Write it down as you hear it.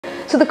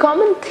So the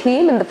common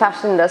theme in the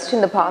fashion industry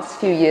in the past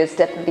few years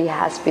definitely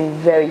has been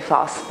very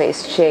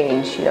fast-paced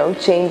change.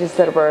 Changes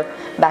that were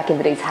back in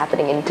the days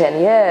happening in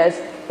 10 years.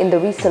 In the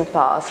recent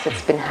past,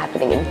 it's been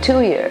happening in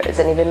 2 years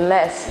and even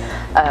less,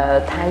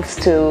 thanks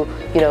to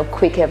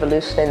quick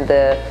evolution in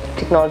the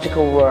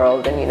technological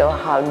world, and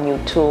how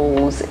new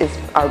tools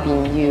are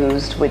being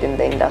used within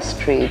the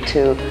industry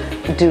to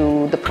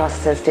do the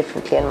process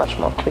differently and much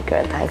more quicker,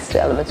 and thanks to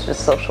elements of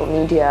social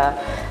media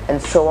and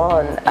so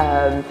on,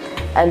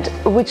 and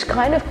which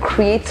kind of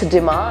creates a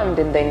demand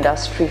in the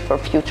industry for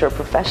future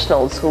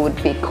professionals who would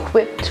be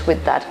equipped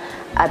with that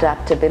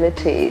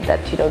adaptability, that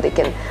they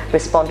can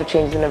respond to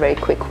changes in a very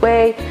quick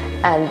way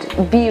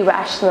and be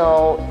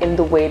rational in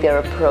the way they're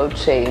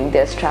approaching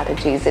their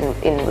strategies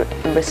in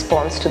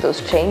response to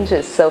those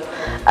changes. So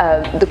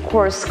the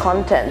course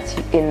contents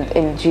in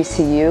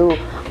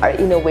GCU are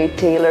in a way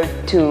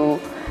tailored to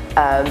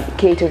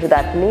cater to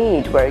that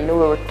need, where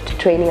we're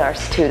training our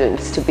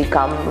students to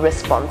become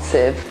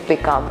responsive,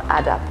 become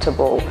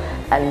adaptable,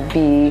 and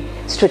be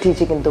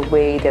strategic in the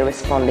way they're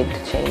responding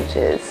to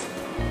changes.